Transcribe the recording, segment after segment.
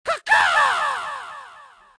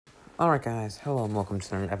Alright guys, hello and welcome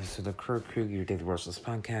to another episode of Kurt Kruger, your Daily Worthless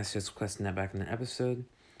podcast, just questing that back in the episode.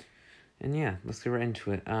 And yeah, let's get right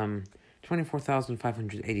into it.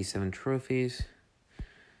 24,587 trophies.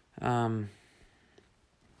 Yeah,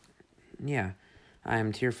 I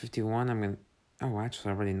am tier 51,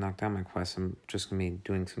 actually I already knocked out my quest, I'm just gonna be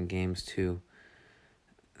doing some games too.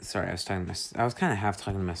 Sorry, I was kind of half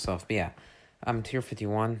talking to myself, but yeah. I'm tier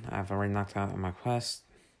 51, I've already knocked out my quest.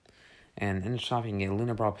 And in the shop, you can get a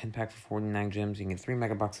Lunar Brawl pin pack for 49 gems. You can get 3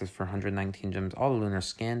 mega boxes for 119 gems. All the Lunar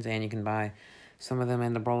skins, and you can buy some of them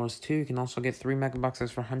in the Brawlers too. You can also get 3 mega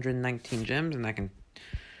boxes for 119 gems. And I can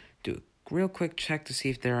do a real quick check to see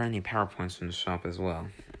if there are any power points in the shop as well.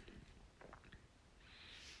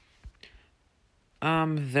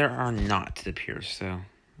 There are not, it appears. So,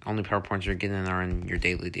 only power points you're getting are in your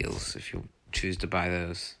daily deals if you choose to buy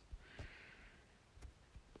those.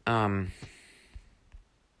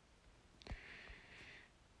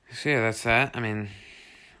 So yeah, that's that. And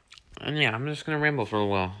yeah, I'm just gonna ramble for a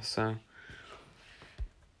while. So,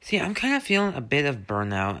 see, I'm kind of feeling a bit of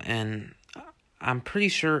burnout, and I'm pretty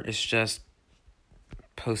sure it's just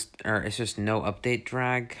it's just no update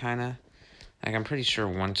drag, kind of. Like, I'm pretty sure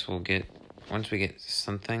once we get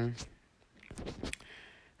something,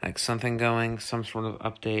 like something going, some sort of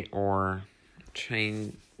update or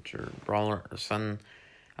change or brawler or something.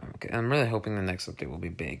 I'm really hoping the next update will be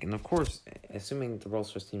big. And of course, assuming the Brawl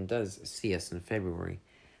Stars team does see us in February,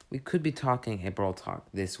 we could be talking a Brawl Talk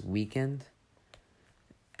this weekend.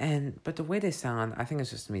 But the way they sound, I think it's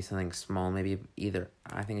just going to be something small. I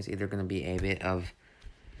think it's either going to be a bit of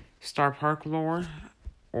Star Park lore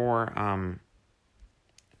or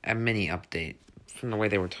a mini update from the way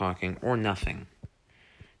they were talking, or nothing.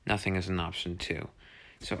 Nothing is an option too.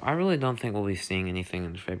 So I really don't think we'll be seeing anything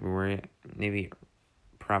in February. Maybe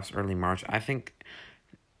perhaps early March. I think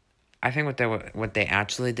what they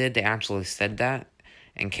actually did, they actually said that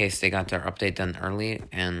in case they got their update done early.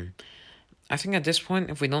 And I think at this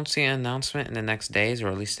point, if we don't see an announcement in the next days, or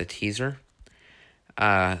at least a teaser,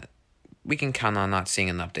 we can count on not seeing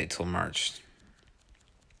an update till March.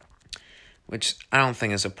 Which I don't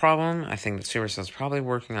think is a problem. I think that Supercell's probably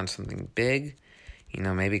working on something big.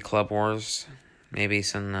 Maybe Club Wars, maybe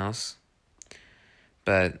something else.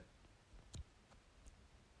 But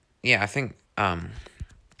yeah, I think that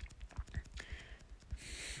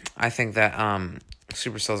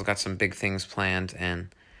Supercell's got some big things planned,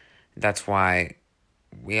 and that's why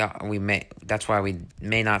we may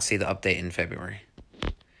not see the update in February.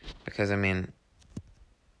 Because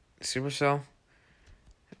Supercell,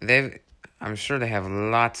 I'm sure they have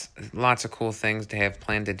lots of cool things they have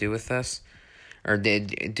planned to do with us, or they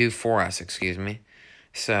do for us, excuse me.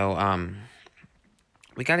 So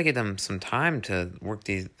we got to give them some time to work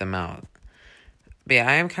them out. But yeah,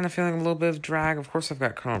 I am kind of feeling a little bit of drag. Of course, I've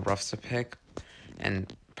got Colonel Ruffs to pick,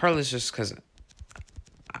 and partly it's just because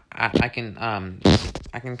I can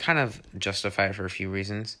kind of justify it for a few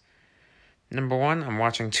reasons. Number one, I'm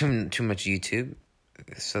watching too much YouTube,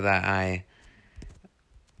 so I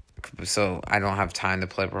don't have time to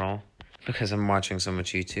play Brawl because I'm watching so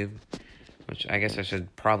much YouTube. Which I guess I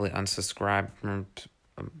should probably unsubscribe from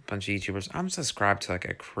a bunch of YouTubers. I'm subscribed to like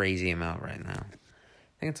a crazy amount right now.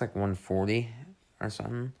 I think it's like 140 or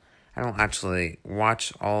something. I don't actually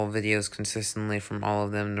watch all videos consistently from all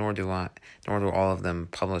of them, nor do all of them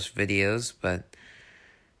publish videos,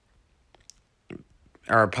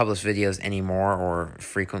 or publish videos anymore or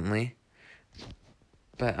frequently.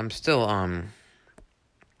 But I'm still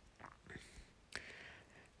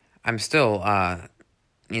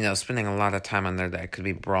spending a lot of time on there that I could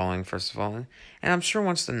be brawling, first of all. And I'm sure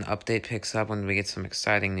once an update picks up, when we get some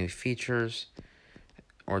exciting new features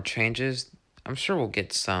or changes, I'm sure we'll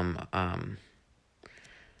get some, I'm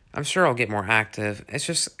sure I'll get more active. It's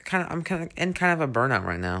just I'm kind of in a burnout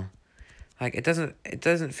right now. Like, it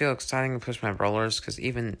doesn't feel exciting to push my brawlers, because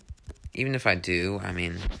even if I do, I'm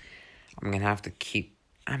going to have to keep,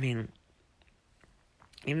 even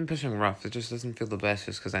pushing Ruff, it just doesn't feel the best,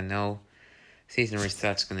 just because I know season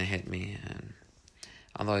reset's going to hit me. And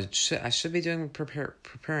although I should be doing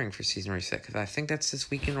preparing for season reset, because I think that's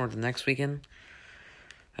this weekend or the next weekend.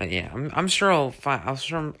 Yeah, I'm sure I'll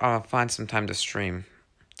find some time to stream.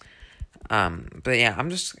 But yeah, I'm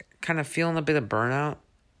just kind of feeling a bit of burnout,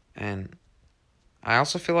 and I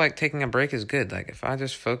also feel like taking a break is good. Like, if I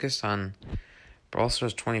just focus on Brawl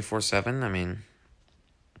Stars 24/7,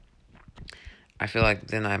 I feel like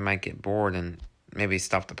then I might get bored and maybe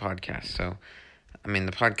stop the podcast. So, the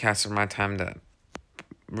podcasts are my time to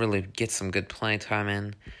really get some good play time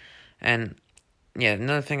in. And yeah,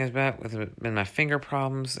 another thing is with my finger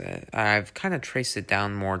problems, I've kind of traced it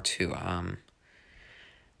down more to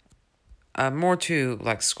more to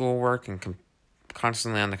like schoolwork and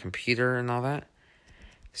constantly on the computer and all that.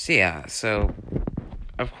 So yeah, so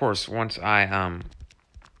of course once I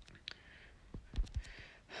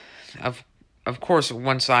of course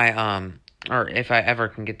once I or if I ever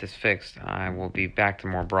can get this fixed, I will be back to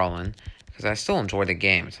more brawling because I still enjoy the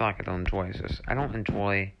game. It's not like I don't enjoy it. It's just I don't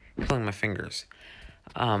enjoy killing my fingers.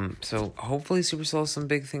 So hopefully Supercell has some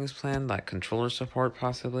big things planned, like controller support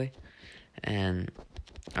possibly. And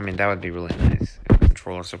I mean that would be really nice if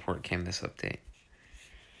controller support came this update.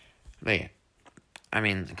 But yeah. I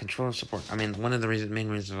mean, controller support. I mean, one of the main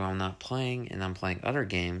reasons why I'm not playing and I'm playing other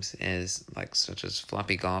games is like such as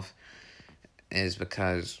Floppy Golf is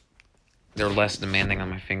because they're less demanding on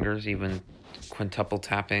my fingers. Even quintuple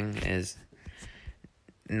tapping is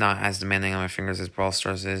not as demanding on my fingers as Brawl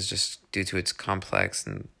Stars is, just due to its complex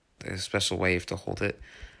and the special way you have to hold it.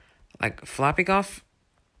 Like Floppy Golf,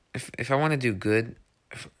 if I want to do good,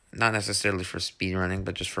 not necessarily for speedrunning,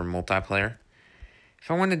 but just for multiplayer, if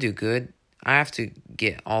I want to do good, I have to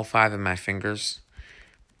get all 5 of my fingers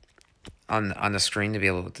on the screen to be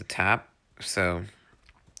able to tap. So,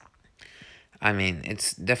 I mean,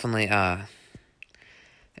 it's definitely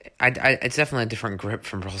it's definitely a different grip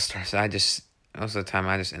from Brawl Stars. Most of the time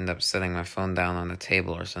I just end up setting my phone down on the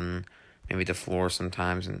table or something, maybe the floor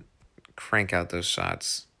sometimes, and crank out those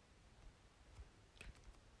shots.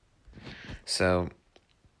 So,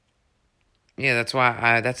 yeah,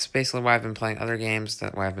 that's basically why I've been playing other games,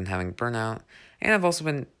 why I've been having burnout, and I've also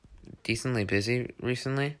been decently busy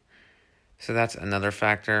recently. So that's another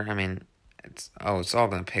factor. I mean, it's all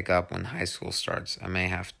going to pick up when high school starts. I may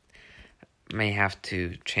have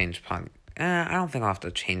to change I don't think I'll have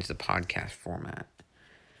to change the podcast format.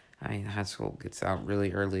 I mean, high school gets out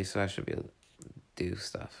really early, so I should be able to do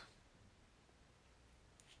stuff.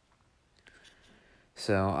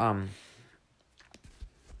 So,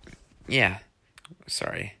 yeah.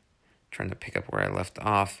 Sorry. Trying to pick up where I left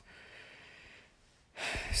off.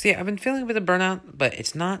 So yeah, I've been feeling a bit of burnout, but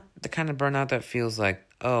it's not the kind of burnout that feels like,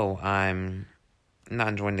 oh, I'm not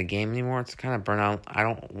enjoying the game anymore. It's the kind of burnout I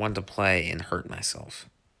don't want to play and hurt myself.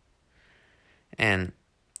 And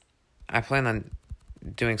I plan on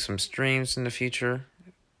doing some streams in the future.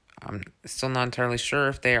 I'm still not entirely sure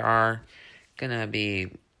if they are going to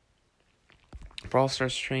be Brawl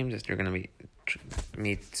Stars streams, if they're going to be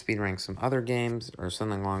me speedrunning some other games or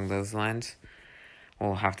something along those lines.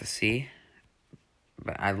 We'll have to see.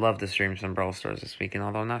 But I'd love to stream some Brawl Stars this weekend,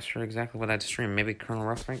 although I'm not sure exactly what I'd stream. Maybe Colonel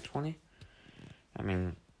Ruffs Rank 20? I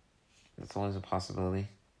mean, that's always a possibility.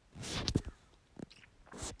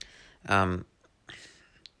 I'm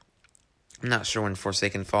not sure when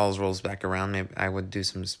Forsaken Falls rolls back around. Maybe I would do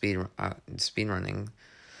some speed running.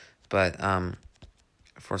 But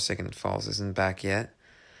Forsaken Falls isn't back yet.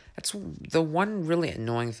 That's the one really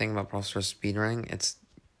annoying thing about Brawl Stars speedrunning.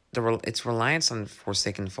 It's reliance on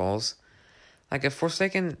Forsaken Falls. Like, if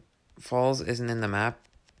Forsaken Falls isn't in the map,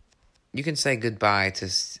 you can say goodbye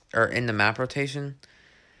or in the map rotation,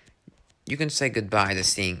 you can say goodbye to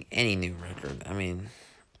seeing any new record. I mean,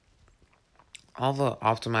 all the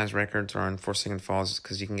optimized records are on Forsaken Falls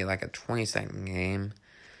because you can get like a 20-second game.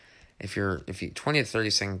 If you 20 to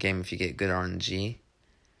 30-second game if you get good RNG.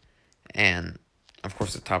 And of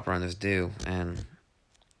course the top run is due, and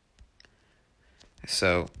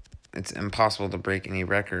so it's impossible to break any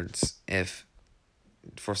records if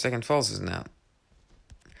Forsaken Falls isn't out.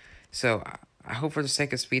 So I hope for the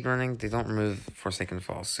sake of speedrunning they don't remove Forsaken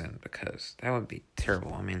Falls soon, because that would be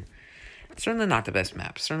terrible. I mean, it's certainly not the best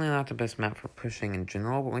map. Certainly not the best map for pushing in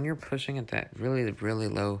general, but when you're pushing at that really, really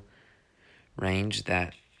low range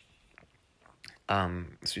that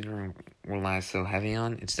speedrunning relies so heavy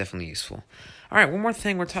on, it's definitely useful. Alright, one more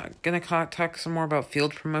thing. We're gonna talk some more about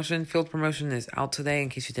field promotion. Field promotion is out today. In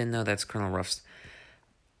case you didn't know, that's Colonel Ruff's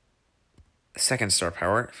 2nd star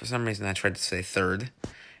power. For some reason, I tried to say 3rd.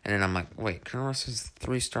 And then I'm like, wait, Colonel Ruff has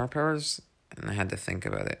 3 star powers? And I had to think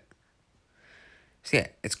about it. So yeah,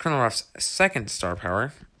 it's Colonel Ruff's 2nd star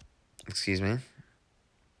power. Excuse me.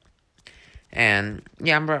 And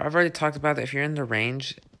yeah, I've already talked about it. If you're in the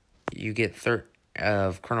range, you get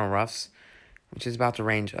of Colonel Ruff's, which is about the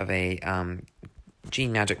range of a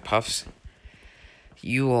Gene Magic Puffs.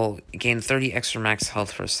 You will gain 30 extra max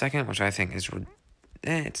health for a second, which I think is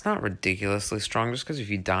it's not ridiculously strong, just because if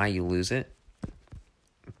you die, you lose it.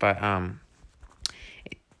 But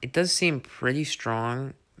it does seem pretty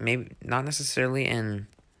strong. Maybe not necessarily in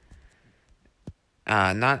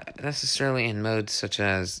modes such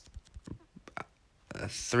as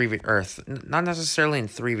not necessarily in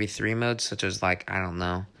 3v3 modes, such as, like, I don't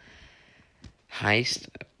know, Heist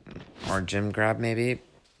or Gym Grab maybe,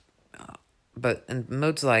 but in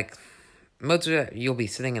modes like most of it, you'll be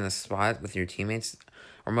sitting in a spot with your teammates,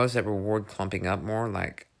 or most that reward clumping up more,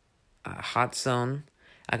 like a hot zone.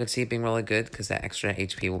 I could see it being really good because that extra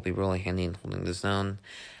HP will be really handy in holding the zone.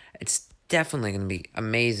 It's definitely going to be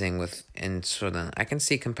amazing in Sudan. I can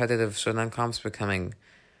see competitive Sudan comps becoming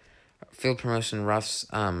field promotion roughs,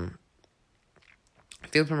 bow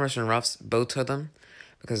totem,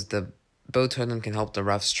 because the bow totem can help the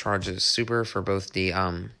roughs charge as super for both the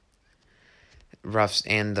roughs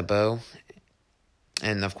and the bow.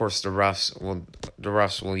 And of course the roughs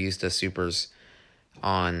will use the supers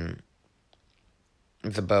on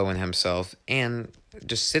the bow and himself, and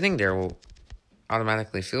just sitting there will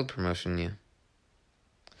automatically field promotion you.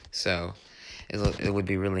 So it would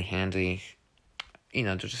be really handy,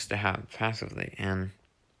 just to have passively. And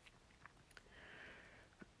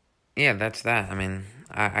yeah, that's that. I mean,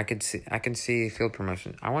 I can see field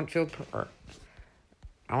promotion. I want field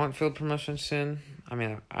promotion soon. I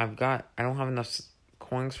mean, I don't have enough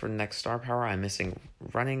coins for next star power. I'm missing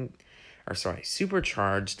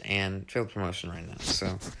supercharged and field promotion right now.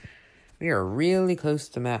 So we are really close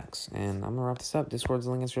to max. And I'm gonna wrap this up. Discord's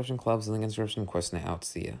link in description, clubs link in description, quest now out.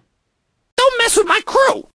 See ya. Don't mess with my crew!